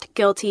not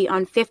guilty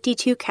on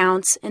 52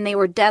 counts, and they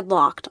were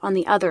deadlocked on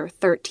the other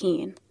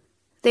 13.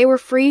 They were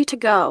free to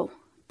go,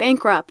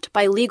 bankrupt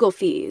by legal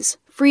fees,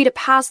 free to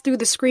pass through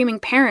the screaming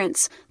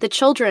parents, the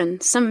children,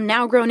 some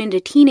now grown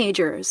into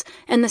teenagers,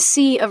 and the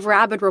sea of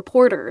rabid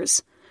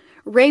reporters.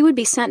 Ray would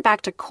be sent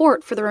back to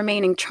court for the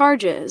remaining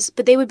charges,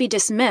 but they would be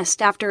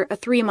dismissed after a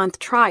 3-month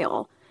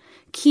trial.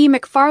 Kee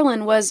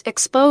McFarland was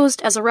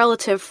exposed as a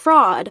relative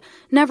fraud,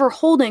 never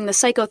holding the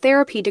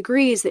psychotherapy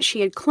degrees that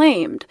she had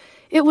claimed.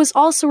 It was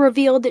also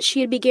revealed that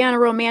she had began a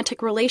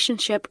romantic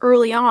relationship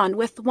early on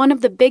with one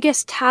of the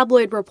biggest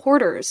tabloid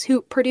reporters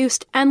who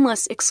produced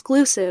endless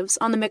exclusives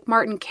on the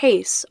McMartin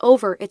case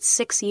over its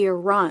 6-year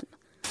run.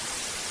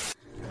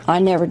 I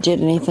never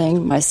did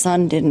anything. My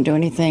son didn't do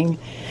anything,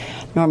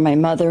 nor my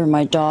mother,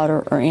 my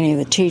daughter, or any of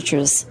the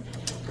teachers.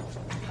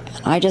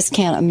 I just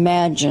can't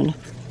imagine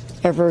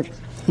ever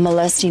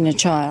molesting a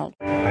child.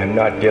 I'm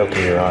not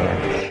guilty, Your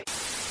Honor.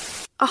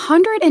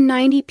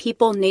 190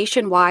 people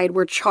nationwide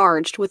were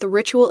charged with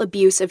ritual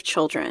abuse of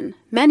children,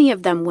 many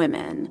of them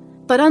women.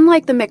 But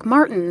unlike the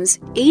McMartins,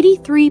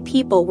 83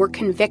 people were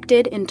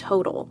convicted in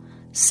total.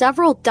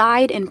 Several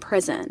died in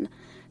prison.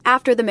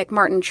 After the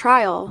McMartin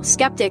trial,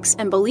 skeptics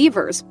and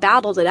believers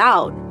battled it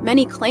out,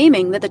 many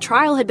claiming that the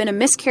trial had been a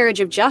miscarriage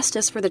of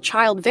justice for the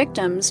child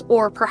victims,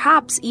 or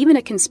perhaps even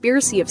a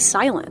conspiracy of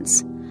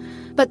silence.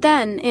 But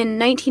then, in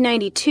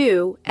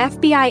 1992,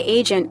 FBI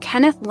agent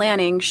Kenneth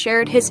Lanning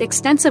shared his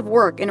extensive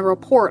work in a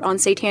report on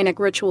satanic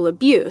ritual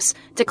abuse,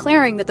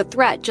 declaring that the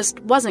threat just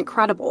wasn't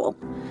credible.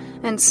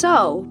 And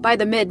so, by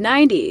the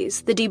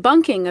mid-90s, the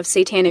debunking of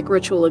satanic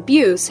ritual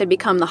abuse had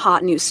become the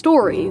hot news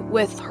story,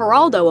 with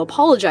Geraldo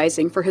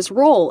apologizing for his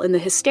role in the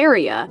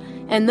hysteria,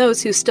 and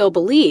those who still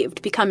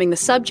believed becoming the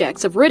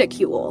subjects of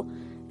ridicule.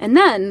 And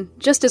then,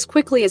 just as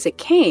quickly as it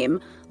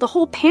came, the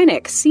whole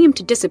panic seemed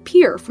to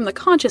disappear from the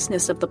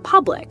consciousness of the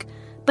public,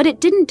 but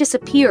it didn't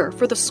disappear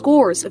for the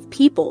scores of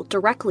people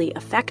directly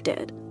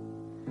affected.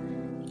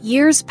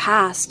 Years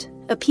passed,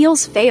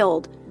 appeals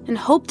failed, and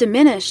hope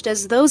diminished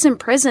as those in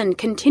prison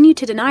continued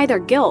to deny their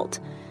guilt.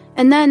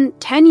 And then,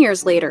 10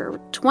 years later,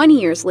 20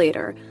 years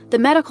later, the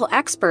medical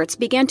experts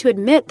began to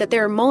admit that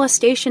their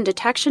molestation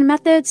detection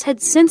methods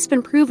had since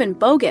been proven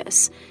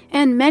bogus,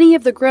 and many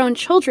of the grown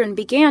children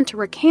began to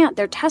recant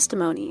their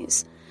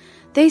testimonies.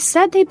 They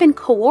said they'd been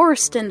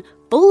coerced and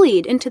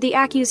bullied into the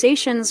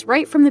accusations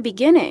right from the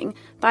beginning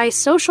by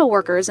social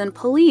workers and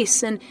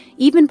police, and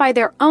even by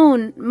their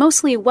own,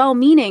 mostly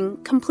well-meaning,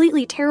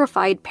 completely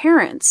terrified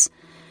parents.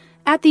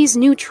 At these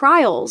new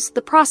trials,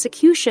 the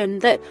prosecution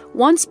that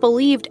once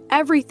believed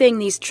everything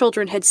these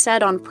children had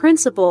said on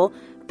principle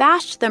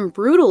bashed them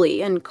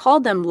brutally and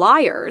called them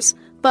liars,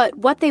 but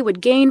what they would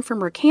gain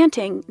from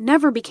recanting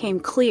never became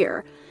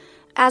clear.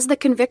 As the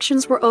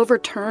convictions were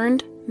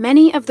overturned,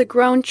 many of the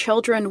grown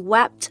children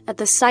wept at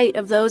the sight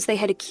of those they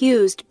had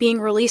accused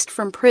being released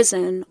from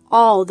prison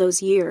all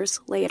those years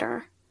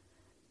later.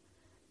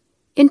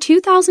 In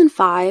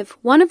 2005,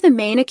 one of the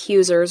main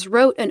accusers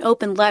wrote an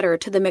open letter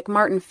to the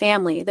McMartin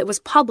family that was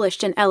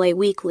published in LA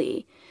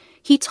Weekly.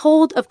 He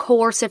told of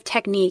coercive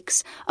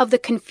techniques, of the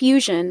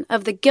confusion,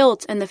 of the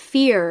guilt and the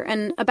fear,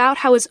 and about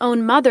how his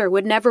own mother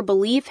would never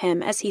believe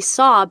him as he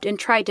sobbed and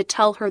tried to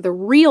tell her the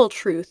real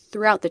truth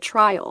throughout the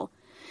trial.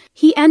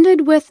 He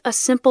ended with a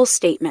simple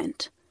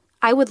statement: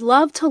 "I would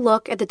love to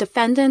look at the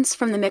defendants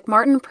from the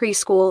McMartin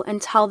preschool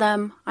and tell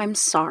them I'm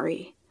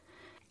sorry."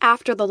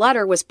 After the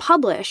letter was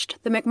published,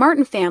 the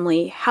McMartin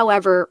family,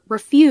 however,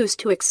 refused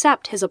to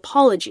accept his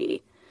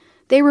apology.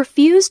 They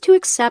refused to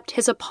accept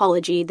his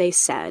apology, they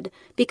said,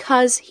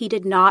 because he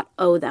did not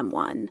owe them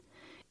one.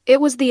 It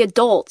was the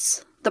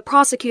adults, the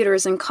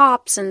prosecutors and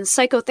cops and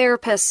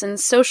psychotherapists and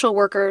social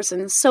workers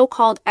and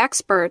so-called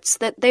experts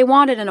that they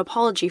wanted an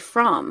apology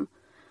from.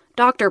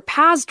 Dr.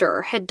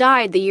 Pazder had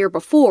died the year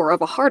before of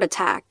a heart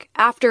attack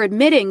after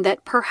admitting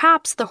that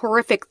perhaps the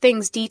horrific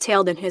things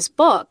detailed in his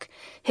book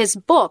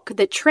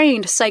that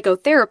trained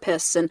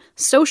psychotherapists and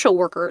social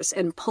workers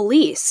and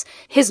police,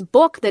 his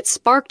book that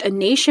sparked a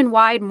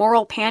nationwide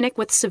moral panic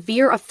with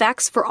severe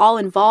effects for all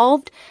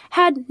involved,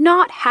 had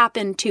not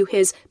happened to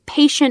his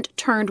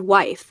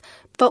patient-turned-wife.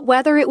 But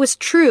whether it was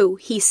true,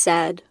 he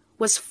said,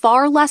 was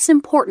far less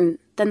important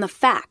than the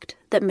fact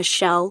that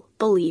Michelle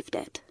believed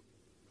it.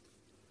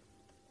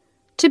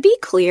 To be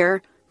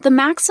clear, the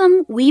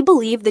maxim, "we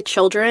believe the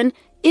children,"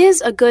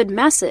 is a good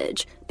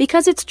message,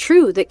 because it's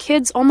true that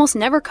kids almost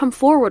never come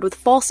forward with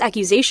false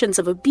accusations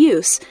of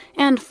abuse,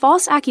 and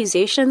false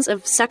accusations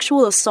of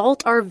sexual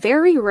assault are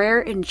very rare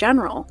in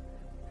general.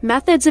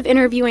 Methods of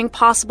interviewing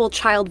possible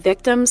child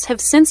victims have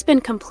since been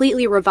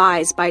completely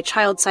revised by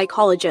child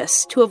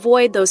psychologists to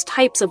avoid those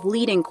types of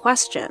leading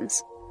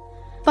questions.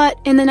 But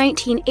in the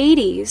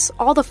 1980s,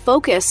 all the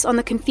focus on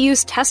the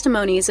confused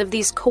testimonies of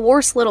these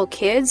coerced little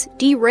kids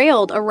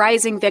derailed a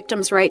rising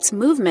victims' rights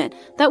movement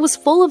that was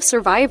full of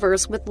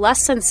survivors with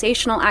less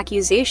sensational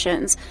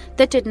accusations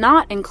that did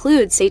not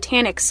include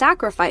satanic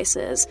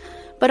sacrifices,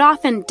 but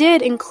often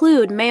did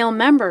include male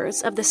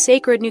members of the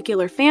sacred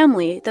nuclear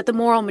family that the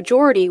moral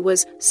majority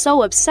was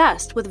so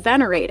obsessed with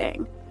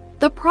venerating.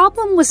 The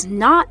problem was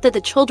not that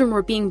the children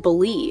were being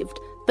believed,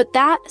 but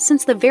that,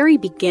 since the very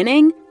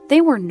beginning,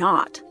 they were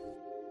not.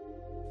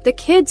 The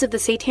kids of the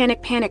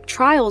Satanic Panic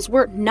trials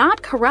were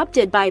not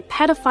corrupted by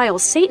pedophile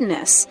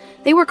Satanists.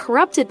 They were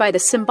corrupted by the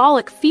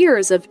symbolic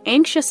fears of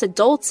anxious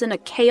adults in a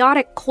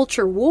chaotic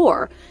culture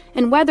war.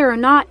 And whether or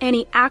not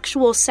any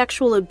actual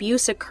sexual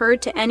abuse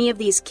occurred to any of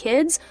these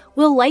kids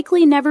will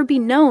likely never be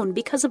known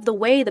because of the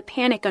way the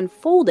panic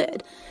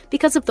unfolded,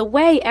 because of the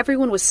way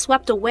everyone was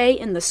swept away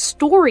in the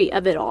story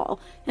of it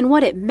all and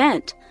what it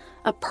meant.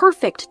 A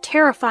perfect,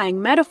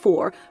 terrifying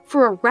metaphor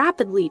for a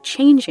rapidly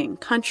changing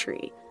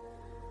country.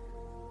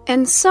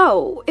 And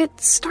so,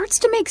 it starts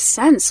to make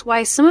sense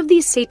why some of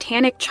these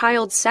satanic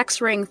child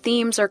sex ring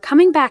themes are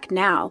coming back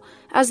now,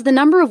 as the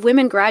number of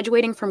women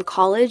graduating from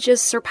college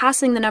is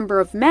surpassing the number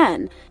of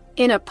men,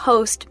 in a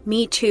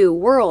post-Me Too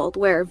world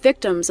where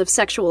victims of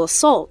sexual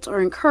assault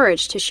are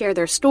encouraged to share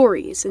their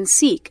stories and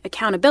seek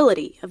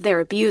accountability of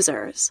their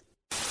abusers.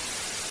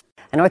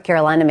 A North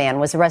Carolina man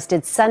was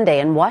arrested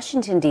Sunday in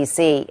Washington,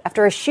 D.C.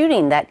 after a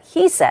shooting that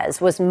he says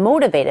was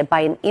motivated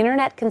by an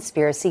internet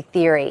conspiracy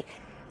theory.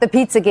 The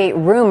Pizzagate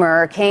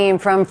rumor came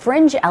from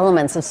fringe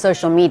elements of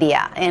social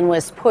media and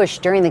was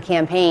pushed during the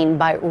campaign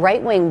by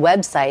right-wing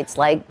websites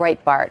like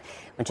Breitbart,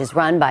 which is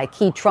run by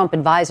key Trump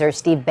advisor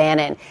Steve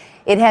Bannon.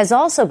 It has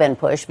also been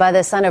pushed by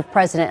the son of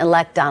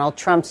President-elect Donald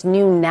Trump's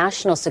new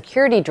national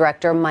security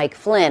director, Mike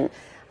Flynn.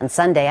 On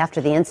Sunday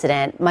after the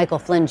incident, Michael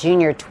Flynn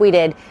Jr.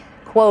 tweeted,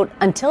 quote,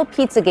 "Until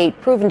Pizzagate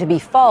proven to be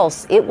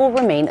false, it will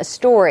remain a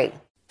story."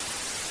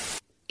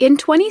 In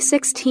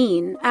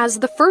 2016, as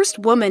the first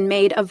woman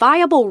made a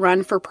viable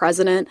run for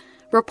president,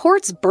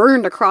 reports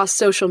burned across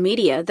social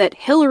media that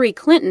Hillary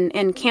Clinton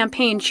and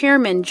campaign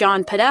chairman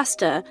John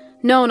Podesta,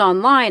 known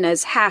online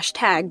as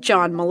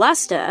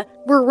 #JohnMolesta,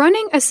 were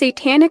running a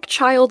satanic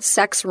child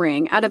sex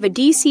ring out of a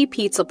DC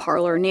pizza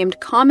parlor named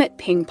Comet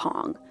Ping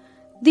Pong.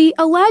 The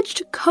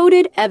alleged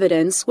coded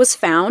evidence was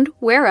found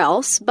where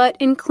else but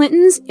in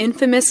Clinton's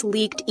infamous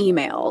leaked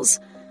emails.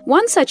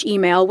 One such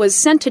email was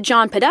sent to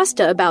John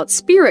Podesta about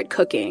Spirit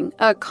Cooking,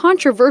 a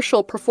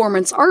controversial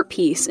performance art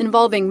piece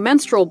involving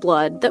menstrual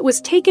blood that was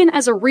taken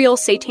as a real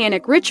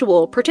satanic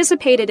ritual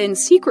participated in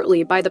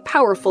secretly by the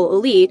powerful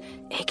elite,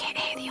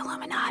 aka the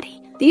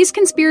Illuminati. These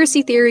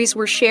conspiracy theories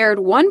were shared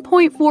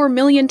 1.4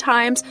 million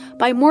times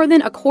by more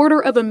than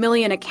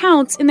 250,000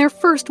 accounts in their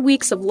first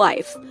weeks of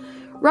life.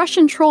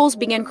 Russian trolls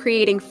began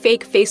creating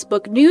fake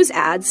Facebook news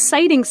ads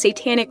citing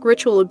satanic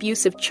ritual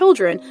abuse of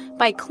children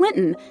by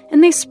Clinton,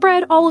 and they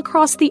spread all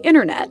across the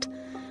internet.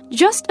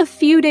 Just a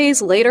few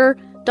days later,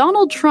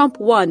 Donald Trump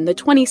won the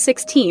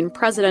 2016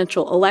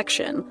 presidential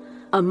election.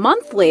 A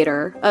month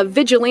later, a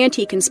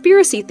vigilante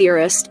conspiracy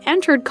theorist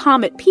entered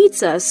Comet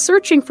Pizza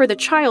searching for the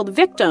child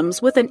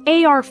victims with an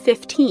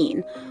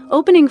AR-15,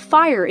 opening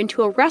fire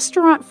into a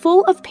restaurant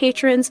full of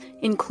patrons,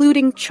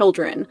 including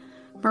children.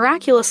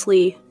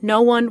 Miraculously,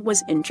 no one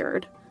was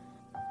injured.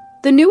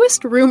 The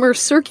newest rumor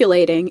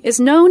circulating is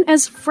known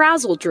as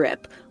Frazzle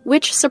Drip,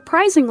 which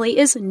surprisingly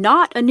is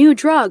not a new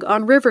drug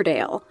on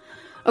Riverdale.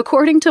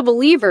 According to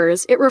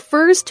believers, it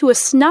refers to a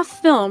snuff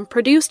film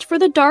produced for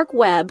the dark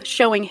web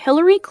showing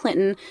Hillary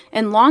Clinton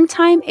and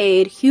longtime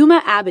aide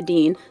Huma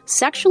Abedin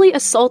sexually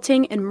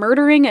assaulting and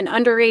murdering an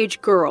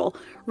underage girl,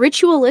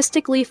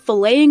 ritualistically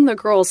filleting the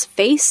girl's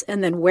face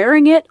and then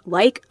wearing it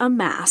like a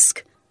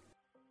mask.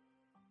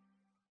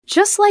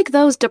 Just like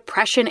those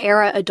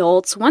Depression-era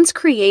adults once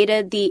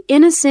created the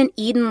innocent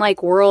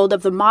Eden-like world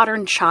of the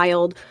modern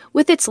child,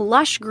 with its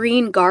lush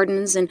green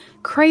gardens and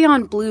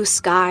crayon blue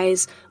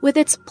skies, with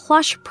its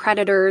plush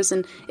predators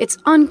and its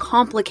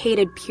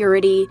uncomplicated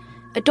purity,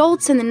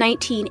 adults in the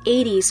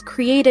 1980s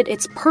created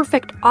its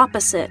perfect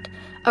opposite,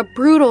 a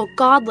brutal,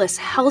 godless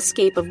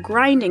hellscape of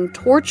grinding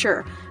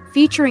torture,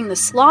 featuring the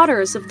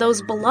slaughters of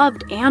those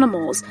beloved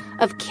animals,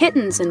 of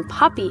kittens and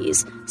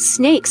puppies,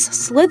 snakes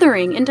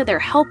slithering into their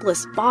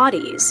helpless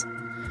bodies.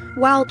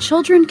 While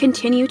children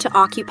continue to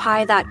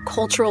occupy that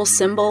cultural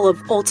symbol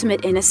of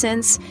ultimate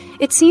innocence,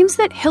 it seems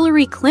that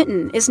Hillary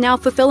Clinton is now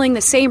fulfilling the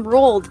same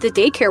role that the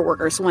daycare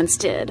workers once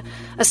did,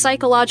 a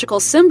psychological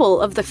symbol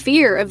of the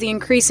fear of the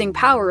increasing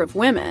power of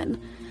women.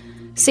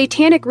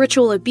 Satanic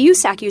ritual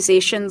abuse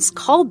accusations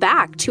call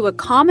back to a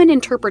common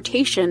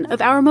interpretation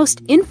of our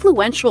most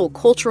influential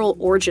cultural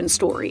origin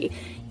story,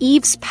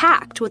 Eve's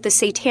pact with the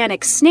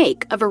satanic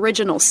snake of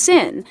original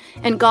sin,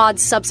 and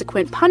God's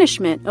subsequent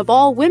punishment of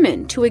all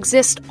women to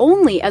exist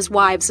only as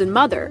wives and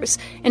mothers,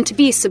 and to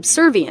be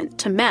subservient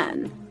to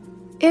men.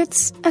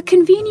 It's a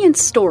convenient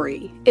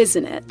story,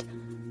 isn't it?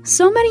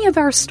 So many of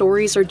our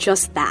stories are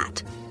just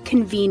that,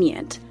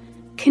 convenient.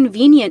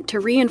 Convenient to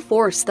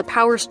reinforce the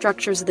power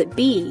structures that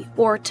be,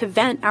 or to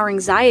vent our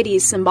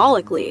anxieties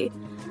symbolically.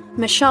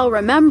 Michelle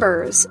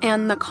Remembers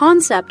and the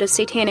concept of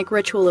satanic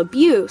ritual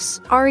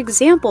abuse are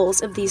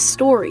examples of these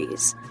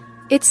stories.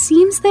 It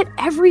seems that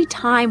every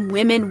time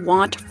women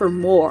want for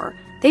more,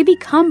 they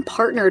become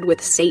partnered with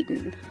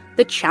Satan,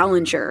 the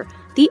challenger,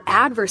 the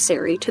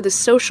adversary to the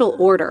social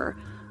order,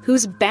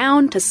 who's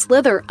bound to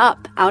slither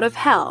up out of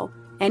hell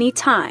any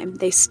time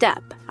they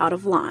step out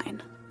of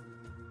line.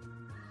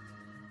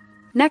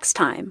 Next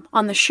time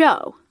on the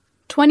show,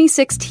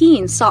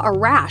 2016 saw a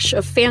rash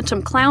of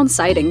phantom clown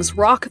sightings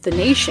rock the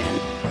nation,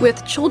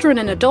 with children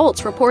and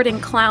adults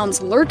reporting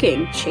clowns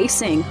lurking,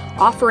 chasing,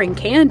 offering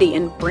candy,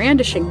 and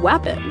brandishing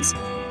weapons.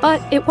 But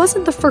it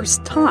wasn't the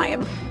first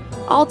time.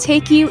 I'll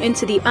take you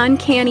into the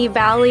uncanny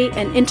valley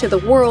and into the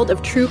world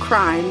of true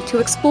crime to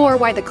explore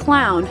why the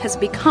clown has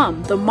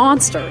become the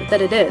monster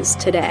that it is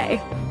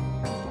today.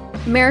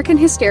 American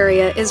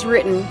Hysteria is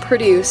written,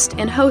 produced,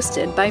 and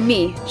hosted by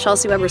me,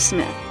 Chelsea Weber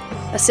Smith,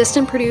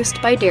 assistant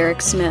produced by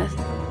Derek Smith,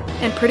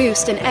 and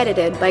produced and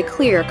edited by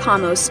Clear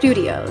Como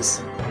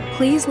Studios.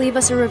 Please leave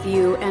us a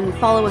review and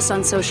follow us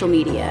on social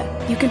media.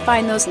 You can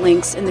find those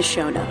links in the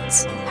show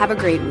notes. Have a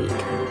great week.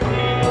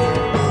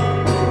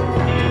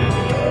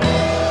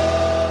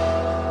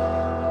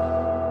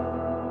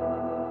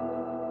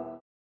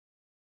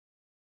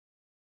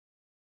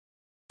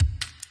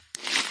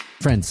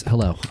 Friends,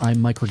 hello. I'm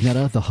Mike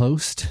Rugnetta, the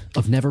host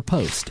of Never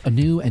Post, a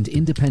new and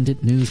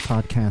independent news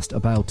podcast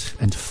about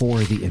and for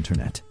the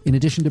internet. In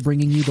addition to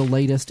bringing you the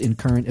latest in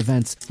current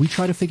events, we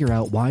try to figure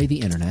out why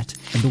the internet,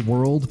 and the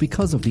world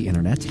because of the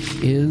internet,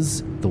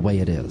 is the way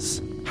it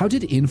is. How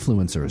did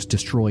influencers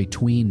destroy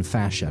tween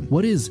fashion?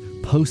 What is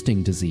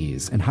posting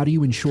disease, and how do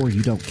you ensure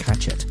you don't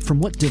catch it? From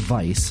what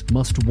device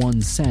must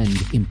one send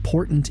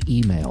important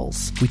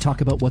emails? We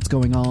talk about what's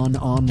going on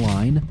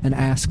online and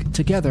ask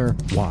together,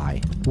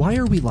 why? Why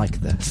are we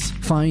like this?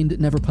 Find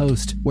Never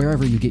Post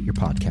wherever you get your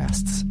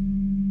podcasts.